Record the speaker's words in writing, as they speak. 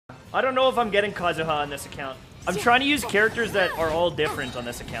I don't know if I'm getting Kazuha on this account. I'm trying to use characters that are all different on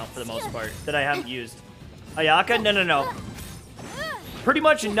this account for the most part, that I haven't used. Ayaka? No. Pretty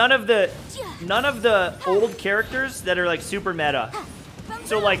much none of the old characters that are like super meta.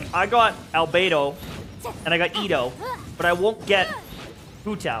 So like I got Albedo and I got Ito, but I won't get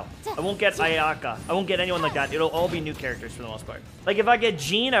Hutao. I won't get Ayaka. I won't get anyone like that. It'll all be new characters for the most part. Like if I get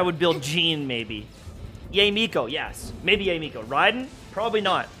Jean, I would build Jean maybe. Yae Miko, yes. Maybe Yae Miko. Raiden? Probably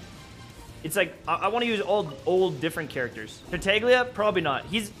not. It's like I want to use old different characters. Tartaglia? Probably not.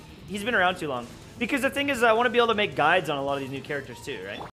 He's been around too long. Because the thing is, I want to be able to make guides on a lot of these new characters too, right?